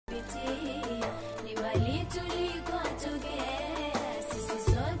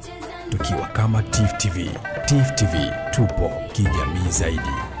tukiwa kama TIFF TV. TIFF TV, tupo kijamii zaidi.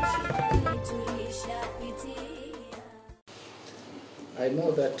 I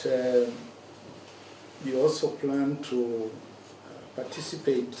know that you also plan to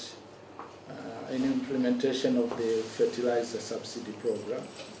participate in implementation of the fertilizer subsidy program,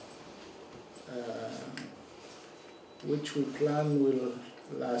 which we plan will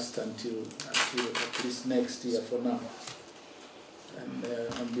last until at least next year for now. And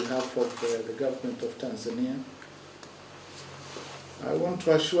on behalf of the government of Tanzania, I want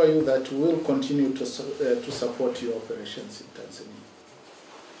to assure you that we will continue to support your operations in Tanzania.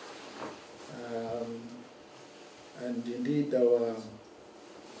 And indeed, our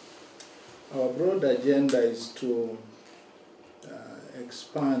broad agenda is to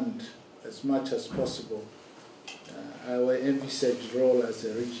expand as much as possible our envisaged role as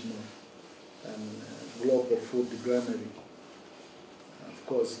a regional and global food granary. Of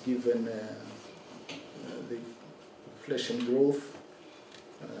course, given the population growth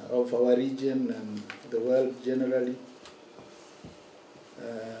of our region and the world generally,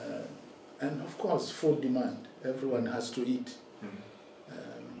 and of course food demand. Everyone has to eat.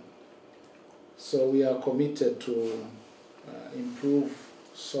 So we are committed to improve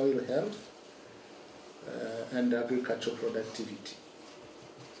soil health and agricultural productivity.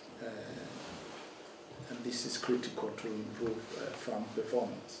 And this is critical to improve farm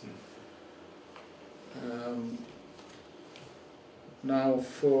performance. Now,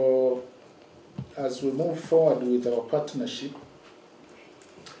 as we move forward with our partnership,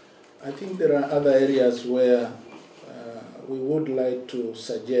 I think there are other areas where we would like to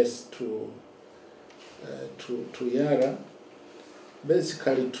suggest to Yara,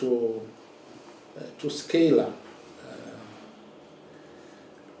 basically to scale up.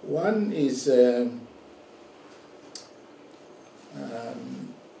 One is,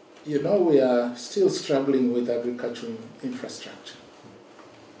 you know, we are still struggling with agricultural infrastructure.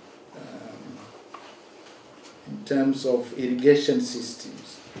 In terms of irrigation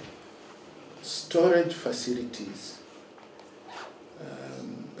systems, storage facilities,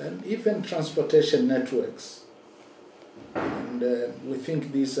 and even transportation networks. And we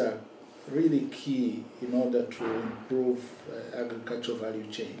think these are really key in order to improve agricultural value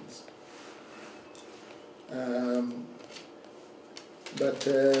chains. But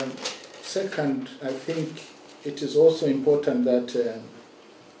second, I think it is also important that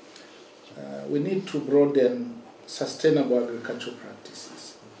we need to broaden sustainable agricultural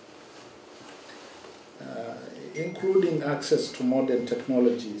practices, including access to modern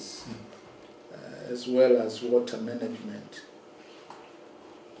technologies, as well as water management.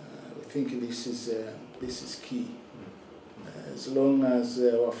 We think this is key. As long as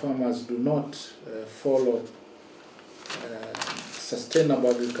our farmers do not follow sustainable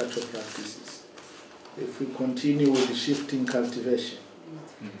agricultural practices, if we continue with the shifting cultivation,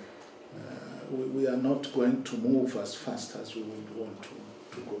 we are not going to move as fast as we would want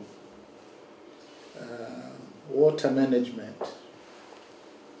to go. Water management.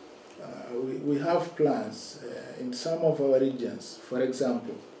 We have plans in some of our regions. For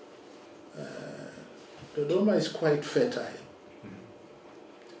example, Dodoma is quite fertile.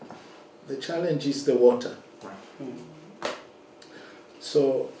 The challenge is the water.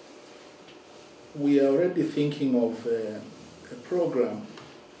 So we are already thinking of a program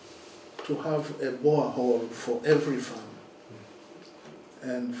to have a borehole for every farm.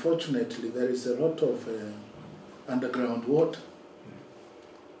 And fortunately, there is a lot of underground water.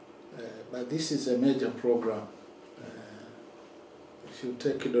 But this is a major program. If you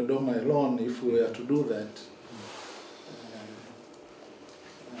take Dodoma alone, if we were to do that,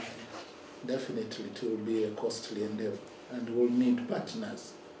 definitely it will be a costly endeavor, and we'll need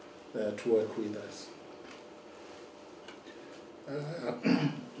partners to work with us.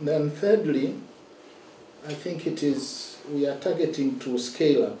 Then thirdly, I think we are targeting to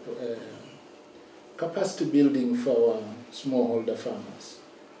scale up capacity building for our smallholder farmers,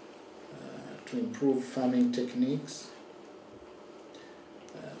 to improve farming techniques,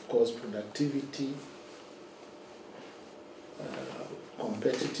 of course productivity,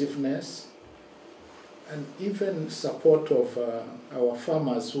 competitiveness, and even support of our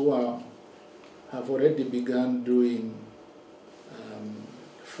farmers who have already begun doing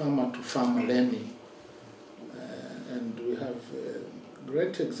farmer-to-farmer learning. And we have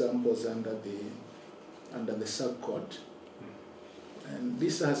great examples under the subcourt. And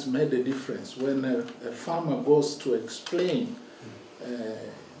this has made a difference. When a farmer goes to explain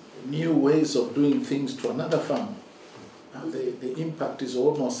new ways of doing things to another farmer, the impact is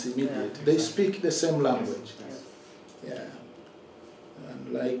almost immediate. They speak the same language. Yeah. And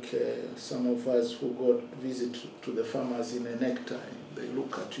like some of us who got visit to the farmers in a necktie, they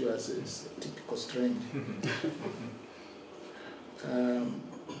look at you as a typical stranger.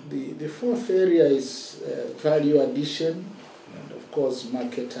 The fourth area is value addition and of course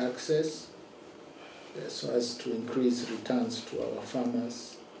market access, so as to increase returns to our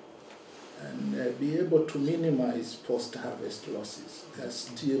farmers and be able to minimize post-harvest losses. They're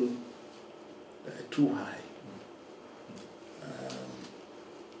still too high.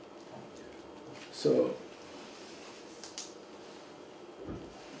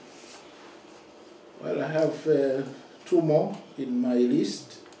 Well, I have 2 more in my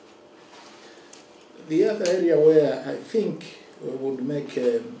list. The other area where I think would make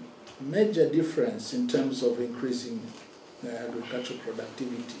a major difference in terms of increasing agricultural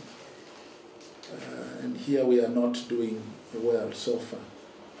productivity, and here we are not doing well so far,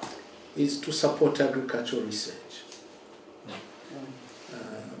 is to support agricultural research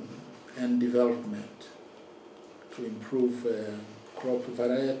and development to improve crop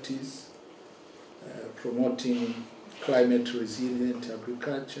varieties, promoting climate resilient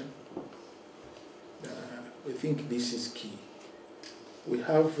agriculture. We think this is key. We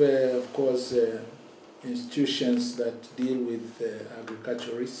have, of course, institutions that deal with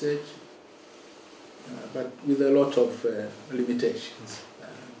agricultural research, but with a lot of limitations.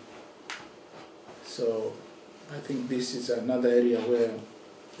 So I think this is another area where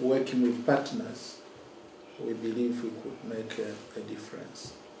working with partners, we believe we could make a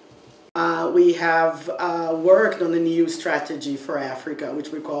difference. We have worked on a new strategy for Africa, which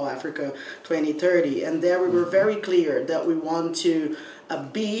we call Africa 2030, and there we were very clear that we want to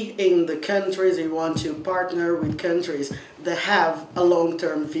be in the countries, we want to partner with countries that have a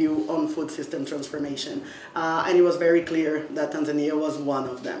long-term view on food system transformation. And it was very clear that Tanzania was one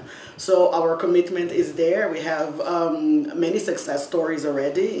of them. So our commitment is there. We have many success stories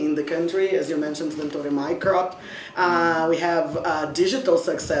already in the country, as you mentioned, Ventore MyCrop. We have digital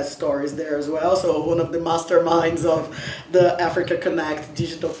success stories there as well. So one of the masterminds of the Africa Connect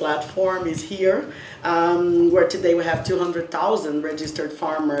digital platform is here, where today we have 200,000 registered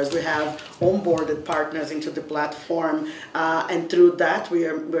farmers. We have onboarded partners into the platform, and through that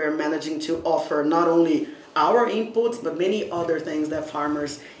we're managing to offer not only our inputs, but many other things that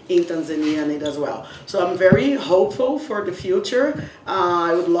farmers in Tanzania need as well. So I'm very hopeful for the future.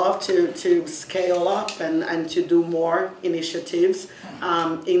 I would love to scale up and to do more initiatives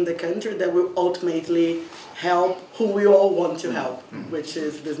in the country that will ultimately help who we all want to help, which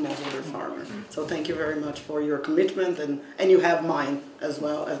is the smallholder farmer. So thank you very much for your commitment, and you have mine as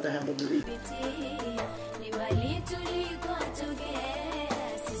well as the head of the region.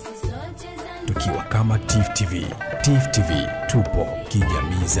 Tukiwa kama TIFF TV, TIFF TV tupo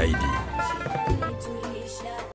kijamii zaidi.